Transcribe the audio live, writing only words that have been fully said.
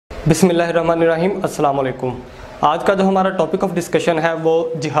बिस्मिल्लाहिर्रहमानिर्रहीम, अस्सलाम वालेकुम। आज का जो हमारा टॉपिक ऑफ डिस्कशन है वो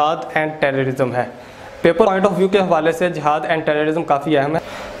जिहाद एंड टेररिज्म है। पेपर पॉइंट ऑफ व्यू के हवाले से जिहाद एंड टेररिज्म काफ़ी अहम है।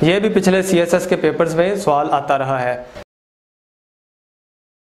 ये भी पिछले CSS के पेपर्स में सवाल आता रहा है।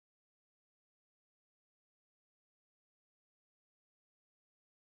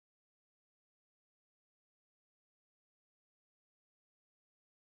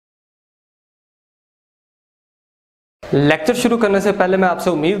 लेक्चर शुरू करने से पहले मैं आपसे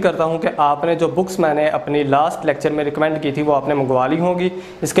उम्मीद करता हूं कि आपने जो बुक्स मैंने अपनी लास्ट लेक्चर में रिकमेंड की थी वो आपने मंगवा ली होंगी।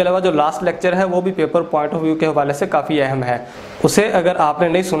 इसके अलावा जो लास्ट लेक्चर है वो भी पेपर पॉइंट ऑफ व्यू के हवाले से काफ़ी अहम है। उसे अगर आपने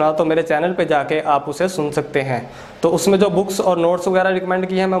नहीं सुना तो मेरे चैनल पे जाके आप उसे सुन सकते हैं। तो उसमें जो बुक्स और नोट्स वगैरह रिकमेंड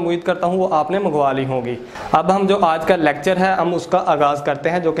की है मैं उम्मीद करता हूँ वो आपने मंगवा ली होंगी। अब हम जो आज का लेक्चर है हम उसका आगाज़ करते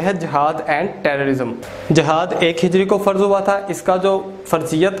हैं, जो कि है जिहाद एंड टेररिज्म। जिहाद 1 हिजरी को फ़र्ज हुआ था। इसका जो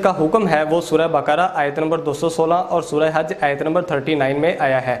फ़र्जियत का हुक्म है वो सूरह बकरा आयत नंबर 216 और सूरह हज आयत नंबर 39 में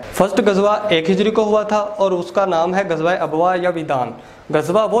आया है। फर्स्ट गजवा 1 हिजरी को हुआ था और उसका नाम है गजवा अबवा या विदान।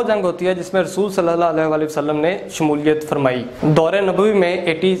 गजवा वो जंग होती है जिसमें रसूल सल्लल्लाहु अलैहि वसल्लम ने शमूलियत फरमाई। दौरे नबवी में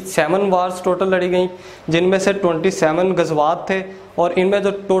 87 वार्स टोटल लड़ी गई, जिनमें से 27 गजवात थे और इनमें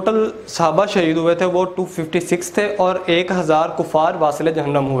जो टोटल सहाबा शहीद हुए थे वो 256 थे और 1000 कुफार वासिले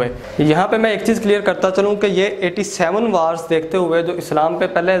जहन्नम हुए। यहाँ पे मैं एक चीज़ क्लियर करता चलूँ कि ये 87 वार्स देखते हुए जो इस्लाम पे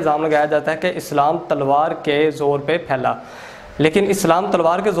पहले इल्ज़ाम लगाया जाता है कि इस्लाम तलवार के ज़ोर पे फैला, लेकिन इस्लाम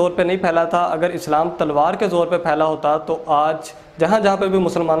तलवार के ज़ोर पे नहीं फैला था। अगर इस्लाम तलवार के ज़ोर पे फैला होता तो आज जहाँ जहाँ पे भी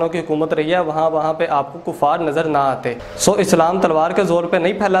मुसलमानों की हुकूमत रही है वहाँ पे आपको कुफार नज़र ना आते। सो इस्लाम तलवार के ज़ोर पे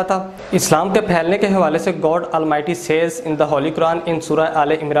नहीं फैला था। इस्लाम के फैलने के हवाले से God Almighty says in the Holi Quran इन सूरह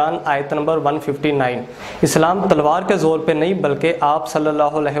आले इमरान आयत नंबर 159, इस्लाम तलवार के ज़ोर पे नहीं बल्कि आप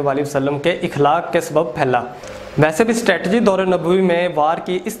सल्लल्लाहु अलैहि वसल्लम के इखलाक के सबब फैला। वैसे भी स्ट्रेटजी दौरे नबवी में वार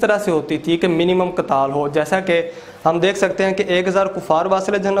की इस तरह से होती थी कि मिनिमम कताल हो, जैसा कि हम देख सकते हैं कि 1000 कुफार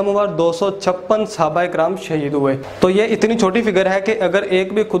वासिले जहन्नम हुआ और 256 सहाबा इकराम शहीद हुए। तो ये इतनी छोटी फिगर है कि अगर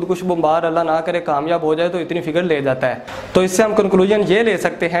एक भी खुदकुश बमबार अल्लाह ना करे कामयाब हो जाए तो इतनी फिगर ले जाता है। तो इससे हम कंक्लूजन ये ले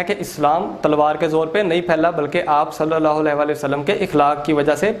सकते हैं कि इस्लाम तलवार के ज़ोर पे नहीं फैला बल्कि आप सल्लल्लाहु अलैहि वसल्लम के इखलाक की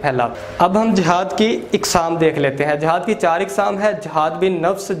वजह से फैला। अब हम जिहाद की इकसाम देख लेते हैं। जिहाद की 4 इकसाम है: जिहाद बिल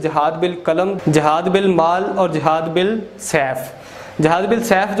नफ्स, जिहाद बिल कलम, जिहाद बिल माल और जिहाद बिल सैफ। जिहाद बिल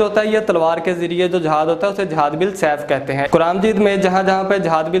सैफ जो होता है ये तलवार के जरिए जो जिहाद होता है उसे जिहाद बिल सैफ कहते हैं। कुरान मजीद में जहाँ जहाँ पे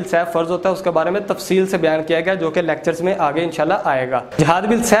जिहाद बिल सैफ फर्ज होता है उसके बारे में तफसील से बयान किया गया, जो कि लेक्चर्स में आगे इंशाल्लाह आएगा। जिहाद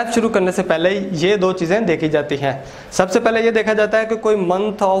बिल सैफ शुरू करने से पहले ये 2 चीज़ें देखी जाती हैं। सबसे पहले ये देखा जाता है कि कोई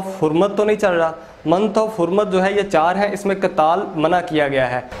मंथ ऑफ हुर्मत तो नहीं चल रहा। मंथ ऑफ हुर्मत जो है ये 4 है, इसमें कताल मना किया गया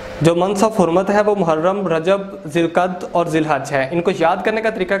है। जो मंथ ऑफ हुर्मत है वो मुहर्रम, रजब, जिलकद और जिलहज है। इनको याद करने का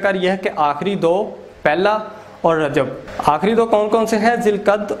तरीकाकार यह है कि आखिरी 2 पहला और रजब। आखिरी 2 कौन कौन से हैं?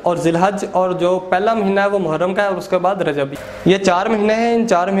 जिलकद और जिलहज, और जो पहला महीना है वो मुहर्रम का है और उसके बाद रजब। ये 4 महीने हैं। इन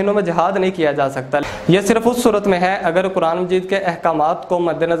 4 महीनों में जिहाद नहीं किया जा सकता। ये सिर्फ उस सूरत में है अगर कुरान मजीद के अहकामात को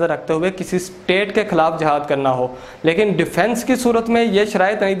मद्देनज़र रखते हुए किसी स्टेट के खिलाफ जिहाद करना हो, लेकिन डिफेंस की सूरत में ये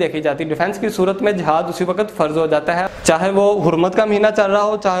शराइत नहीं देखी जाती। डिफेंस की सूरत में जिहाद उसी वक्त फ़र्ज हो जाता है, चाहे वो हुर्मत का महीना चल रहा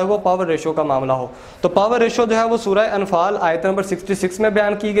हो, चाहे वो पावर रेशो का मामला हो। तो पावर रेशो जो है वो सूरह अनफाल आयत नंबर 66 में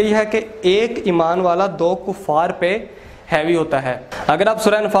बयान की गई है कि 1 ईमान वाला 2 कुफार पे हैवी होता है। अगर आप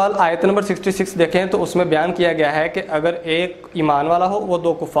सूरह अनफाल आयत नंबर 66 देखें तो उसमें बयान किया गया है कि अगर 1 ईमान वाला हो वो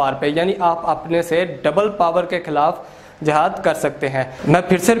 2 कुफार पे, यानी आप अपने से डबल पावर के खिलाफ जिहाद कर सकते हैं। मैं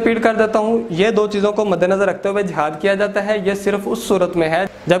फिर से रिपीट कर देता हूँ, ये 2 चीज़ों को मद्देनज़र रखते हुए जिहाद किया जाता है। ये सिर्फ उस सूरत में है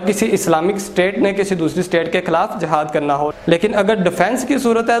जब किसी इस्लामिक स्टेट ने किसी दूसरी स्टेट के खिलाफ जिहाद करना हो, लेकिन अगर डिफेंस की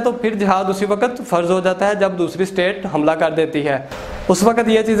सूरत है तो फिर जिहाद उसी वक्त फ़र्ज हो जाता है जब दूसरी स्टेट हमला कर देती है। उस वक्त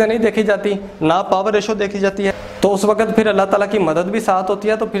ये चीज़ें नहीं देखी जाती, ना पावर रेशो देखी जाती है। तो उस वक्त फिर अल्लाह ताला की मदद भी साथ होती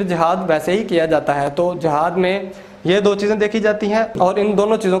है, तो फिर जिहाद वैसे ही किया जाता है। तो जिहाद में ये 2 चीज़ें देखी जाती हैं और इन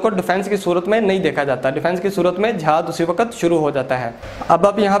दोनों चीज़ों को डिफेंस की सूरत में नहीं देखा जाता। डिफेंस की सूरत में जिहाद उसी वक्त शुरू हो जाता है। अब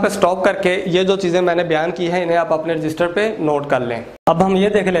आप यहाँ पे स्टॉप करके ये जो चीज़ें मैंने बयान की हैं इन्हें आप अपने रजिस्टर पे नोट कर लें। अब हम ये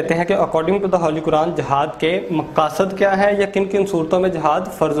देख लेते हैं कि according to the Holi Quran जिहाद के मकासद क्या है या किन किन सूरतों में जिहाद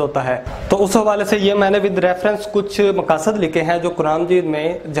फ़र्ज होता है। तो उस हवाले से ये मैंने विद रेफरेंस कुछ मकासद लिखे हैं जो कुरान मजीद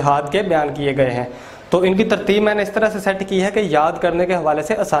में जिहाद के बयान किए गए हैं। तो इनकी तरतीब मैंने इस तरह से सेट की है कि याद करने के हवाले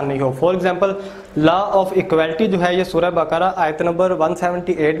से आसानी हो। For example law of equality जो है ये सूरह बकरा आयत नंबर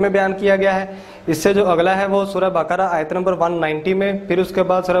 178 में बयान किया गया है। इससे जो अगला है वो सूरह बकरा आयत नंबर 190 में, फिर उसके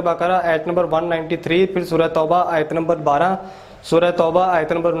बाद सूरह बकरा आयत नंबर 193, फिर सूरह तौबा आयत नंबर 12, सूरह तौबा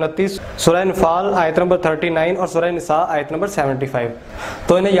आयत नंबर 29, सूरह अनफाल आयत नंबर 39 और सूरह निसा आयत नंबर 75।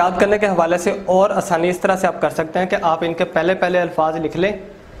 तो इन्हें याद करने के हवाले से और आसानी इस तरह से आप कर सकते हैं कि आप इनके पहले पहले अल्फाज लिख लें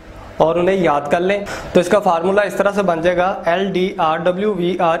और उन्हें याद कर लें। तो इसका फार्मूला इस तरह से बन जाएगा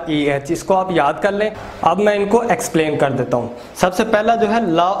LDRWVREH, इसको आप याद कर लें। अब मैं इनको एक्सप्लेन कर देता हूँ। सबसे पहला जो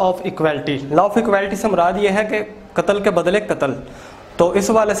है law of equality. Law of equality से मुराद ये है कि कत्ल के बदले कत्ल। तो इस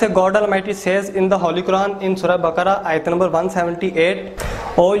वाले से God almighty says in the Holi Quran इन सूरह बकरा आयत number 178,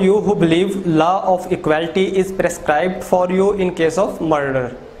 O you who believe law of equality is prescribed for you in case of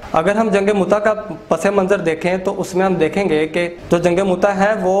murder. अगर हम जंग मुता का पस मंज़र देखें तो उसमें हम देखेंगे कि जो जंग मुता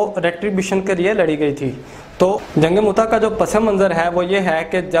है वो रेट्रीब्यूशन के लिए लड़ी गई थी। तो जंग मुता का जो पस मंज़र है वो ये है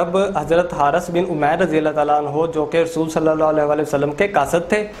कि जब हज़रत हारिस बिन उमैर रज़ी अल्लाह ताला अन्हु जो कि रसूल सल्लल्लाहु अलैहि वसल्लम के कासद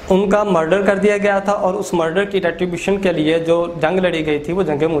थे, उनका मर्डर कर दिया गया था और उस मर्डर की रेट्रीब्यूशन के लिए जो जंग लड़ी गई थी वो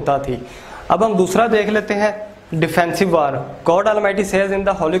जंग मुता थी। अब हम दूसरा देख लेते हैं, defensive war. God almighty says in the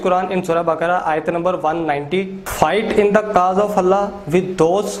Holi Quran इन सूरह बकरा आयत number 190, fight in the cause of Allah with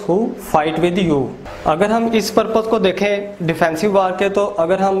those who fight with you. अगर हम इस पर्पस को देखें डिफेंसिव वार के, तो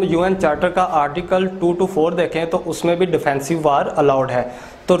अगर हम UN चार्टर का आर्टिकल 2 to 4 देखें तो उसमें भी डिफेंसिव वार अलाउड है।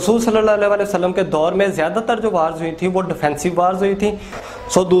 तो रसूल सल्लल्लाहु अलैहि वसल्लम के दौर में ज़्यादातर जो वार्स हुई थी वो डिफेंसिव वार्स हुई थी।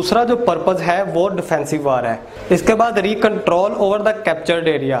 सो दूसरा जो पर्पस है वो डिफेंसिव वार है। इसके बाद रिकंट्रोल over the captured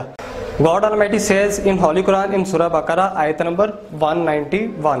area. God Almighty says in Holy Quran in Surah Baqarah ayat number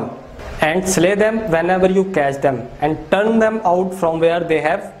 191, and slay them whenever you catch them and turn them out from where they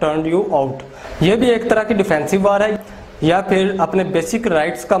have turned you out। ये भी एक तरह की defensive वार है। या फिर अपने basic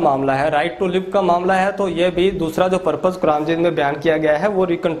rights का मामला है, राइट टू लिव का मामला है। तो ये भी दूसरा जो पर्पस कुरान मजीद में बयान किया गया है वो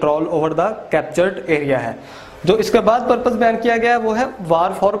रिकंट्रोल ओवर द कैप्चर्ड एरिया है। जो इसके बाद पर्पस बयान किया गया है वो है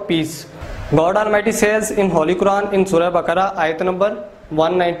वार for piece. God Almighty says in Holy Quran in Surah Baqarah ayat number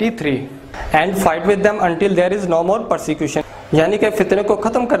 193, and fight with them until there is no more persecution। यानी कि फितने को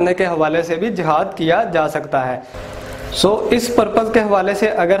ख़त्म करने के हवाले से भी जिहाद किया जा सकता है। इस पर्पज़ के हवाले से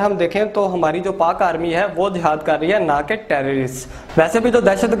अगर हम देखें तो हमारी जो पाक आर्मी है वो जिहाद कर रही है, ना कि टेररिस्ट। वैसे भी जो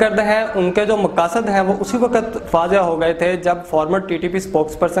दहशतगर्द हैं उनके जो मकासद हैं वो उसी वक्त वाज़ह हो गए थे जब फॉर्मर TTP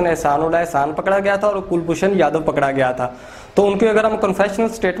स्पोक्स पर्सन एहसान पकड़ा गया था और कुलभूषण यादव पकड़ा गया था। तो उनकी अगर हम कन्फेशनल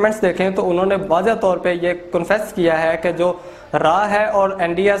स्टेटमेंट्स देखें तो उन्होंने वाज़ह तौर पे ये कन्फेस किया है कि जो राह है और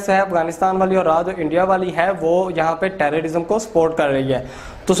NDS है अफगानिस्तान वाली और राह जो इंडिया वाली है वो यहाँ पे टेररिज्म को सपोर्ट कर रही है।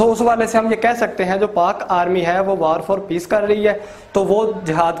 तो उस वाले से हम ये कह सकते हैं जो पाक आर्मी है वो वार फॉर पीस कर रही है, तो वो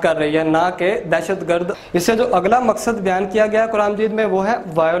जिहाद कर रही है, ना कि दहशतगर्द। इससे जो अगला मकसद बयान किया गया कुरान मजीद में वो है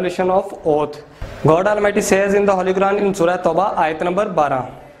violation of oath. God almighty says in the Holi Quran इन सूरह तौबा आयत number 12,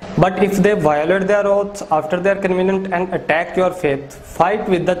 But if they violate their oaths after their convenient and attack your faith, fight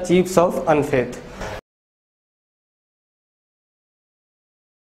with the chiefs of unfaith।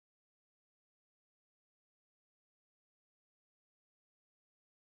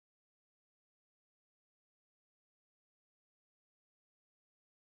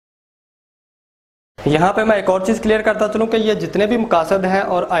 यहाँ पे मैं एक और चीज़ क्लियर करता चलूँ कि ये जितने भी मकासद हैं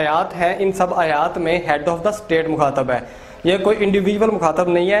और आयात हैं इन सब आयात में हेड ऑफ द स्टेट मुखातब है। ये कोई इंडिविजुअल मुखातब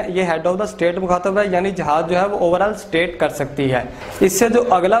नहीं है, ये हेड ऑफ द स्टेट मुखातब है, यानी जिहाद जो है वो ओवरऑल स्टेट कर सकती है। इससे जो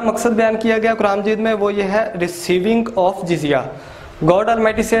अगला मकसद बयान किया गया कुरान मजीद में वो ये है receiving of जिजिया। God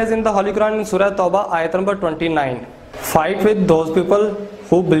almighty says in the Holi Quran इन सूरह तौबा आयत number 29, fight with those people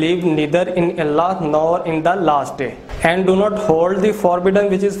who believe neither in Allah nor in the last day, and do not hold the forbidden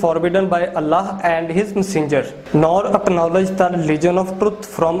which is forbidden by Allah and His Messenger, nor acknowledge the religion of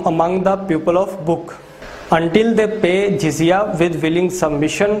truth from among the people of book, until they pay jizya with willing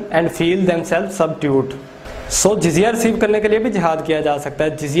submission and feel themselves subdued। जिजिया receive करने के लिए भी जिहाद किया जा सकता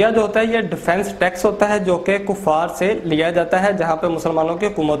है। जिजिया जो होता है ये डिफेंस टैक्स होता है जो कि कुफार से लिया जाता है जहाँ पे मुसलमानों की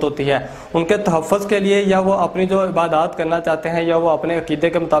हुकूमत होती है, उनके तहफ़्फ़ुज़ के लिए, या वो अपनी जो इबादत करना चाहते हैं या वो अपने अकीदे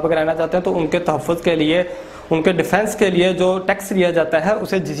के मुताबिक रहना चाहते हैं, तो उनके तहफ़्फ़ुज़ के लिए, उनके डिफेंस के लिए जो टैक्स लिया जाता है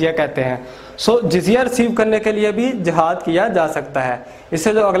उसे जिजिया कहते हैं। जिजिया रिसीव करने के लिए भी जिहाद किया जा सकता है।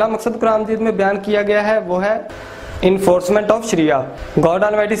 इससे जो अगला मकसद कुरान मजीद में बयान किया गया है वो है enforcement of Sharia। God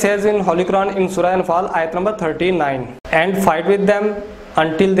Almighty says in Holy Quran in Surah Anfal ayat number 39, and fight with them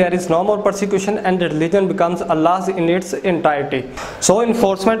until there is no more persecution and religion becomes Allah's in its entirety।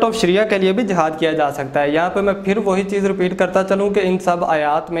 enforcement of Sharia के लिए भी जिहाद किया जा सकता है। यहाँ पे मैं फिर वही चीज़ रिपीट करता चलूँ कि इन सब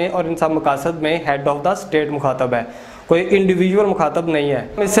आयात में और इन सब मकासद में हेड ऑफ द स्टेट मुखातब है, कोई इंडिविजुअल मुखातब नहीं है।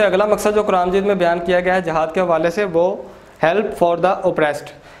 इससे अगला मकसद जो कुरान मजीद में बयान किया गया है जिहाद के हवाले से वो हेल्प फॉर द ओप्रेस्ड,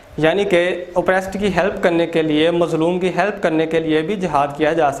 यानी कि ओप्रेस्ड की हेल्प करने के लिए, मजलूम की हेल्प करने के लिए भी जिहाद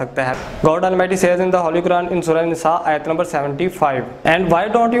किया जा सकता है। God almighty says in the Holi Quran इन सूरह निसा आयत number 75, and why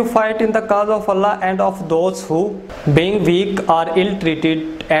don't you fight in the cause of Allah end of those who being week are ill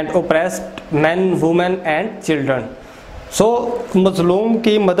treated and oppressed main women and children. मजलूम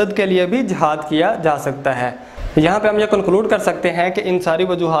की मदद के लिए भी जिहाद किया जा सकता है। यहाँ पे हम ये कंक्लूड कर सकते हैं कि इन सारी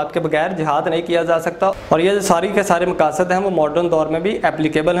वजूहात के बगैर जिहाद नहीं किया जा सकता और ये सारी के सारे मकासद हैं वो मॉडर्न दौर में भी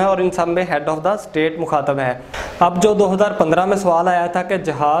एप्लीकेबल हैं और इन सब में हेड ऑफ द स्टेट मुखातब है। अब जो 2015 में सवाल आया था कि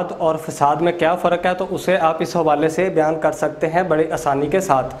जिहाद और फसाद में क्या फ़र्क है, तो उसे आप इस हवाले से बयान कर सकते हैं बड़ी आसानी के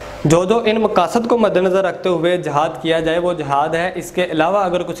साथ। जो इन मकासद को मद्देनज़र रखते हुए जिहाद किया जाए वो जिहाद है, इसके अलावा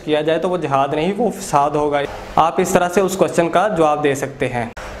अगर कुछ किया जाए तो वो जिहाद नहीं, वो फसाद होगा। आप इस तरह से उस क्वेश्चन का जवाब दे सकते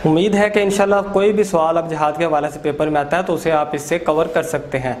हैं। उम्मीद है कि इंशाल्लाह कोई भी सवाल अब जिहाद के हवाले से पेपर में आता है तो उसे आप इससे कवर कर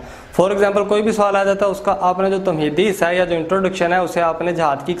सकते हैं। फॉर एग्जांपल कोई भी सवाल आ जाता है, उसका आपने जो तमहीदी हिस्सा है या जो इंट्रोडक्शन है उसे आपने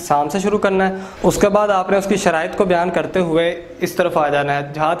जिहाद की इकसाम से शुरू करना है। उसके बाद आपने उसकी शराइत को बयान करते हुए इस तरफ आ जाना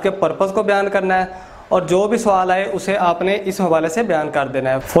है, जिहाद के पर्पज़ को बयान करना है और जो भी सवाल आए उसे आपने इस हवाले से बयान कर देना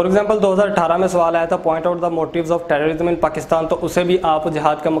है। फॉर एग्जांपल 2018 में सवाल आया था point out the motives of terrorism in Pakistan, तो उसे भी आप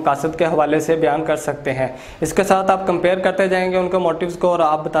जिहाद के मकासद के हवाले से बयान कर सकते हैं। इसके साथ आप कंपेयर करते जाएंगे उनके मोटिव्स को और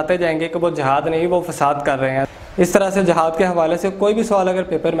आप बताते जाएंगे कि वो जिहाद नहीं, वो फसाद कर रहे हैं। इस तरह से जिहाद के हवाले से कोई भी सवाल अगर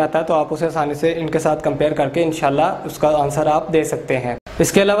पेपर में आता है तो आप उसे आसानी से इनके साथ कंपेयर करके इंशाल्लाह उसका आंसर आप दे सकते हैं।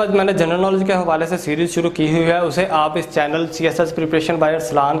 इसके अलावा मैंने जनरल नॉलेज के हवाले से सीरीज़ शुरू की हुई है, उसे आप इस channel CSS preparation bye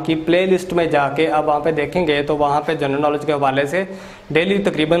Arsalan की प्लेलिस्ट में जाके अब वहाँ पे देखेंगे तो वहाँ पे जनरल नॉलेज के हवाले से डेली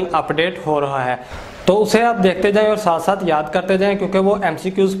तकरीबन अपडेट हो रहा है, तो उसे आप देखते जाएं और साथ साथ याद करते जाएं क्योंकि वो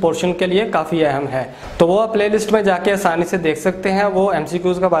MCQs पोर्शन के लिए काफ़ी अहम है। तो वो आप प्लेलिस्ट में जाके आसानी से देख सकते हैं, वो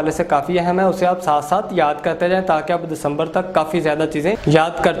MCQs के हवाले से काफ़ी अहम है, उसे आप साथ साथ याद करते जाएं ताकि आप दिसंबर तक काफ़ी ज़्यादा चीज़ें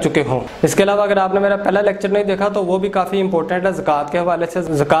याद कर चुके हों। इसके अलावा अगर आपने मेरा पहला लेक्चर नहीं देखा तो वो भी काफ़ी इंपॉर्टेंट है ज़कात के हवाले से।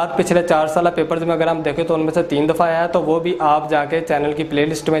 ज़कात पिछले 4 साल पेपर्स में अगर हम देखें तो उनमें से 3 दफ़ा आया है, तो वो भी आप जाके चैनल की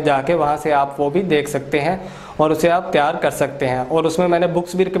प्लेलिस्ट में जाके वहाँ से आप वो भी देख सकते हैं और उसे आप तैयार कर सकते हैं। और उसमें मैंने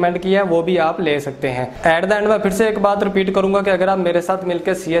बुक्स भी रिकमेंड की है, वो भी आप ले सकते हैं। एट द एंड मैं फिर से एक बात रिपीट करूंगा कि अगर आप मेरे साथ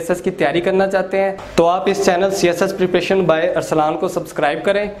मिलकर CSS की तैयारी करना चाहते हैं तो आप इस channel CSS preparation bye Arsalan को सब्सक्राइब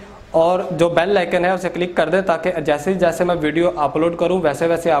करें और जो बेल आइकन है उसे क्लिक कर दें ताकि जैसे जैसे मैं वीडियो अपलोड करूं वैसे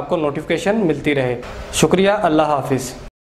वैसे आपको नोटिफिकेशन मिलती रहे। शुक्रिया, अल्लाह हाफिज़।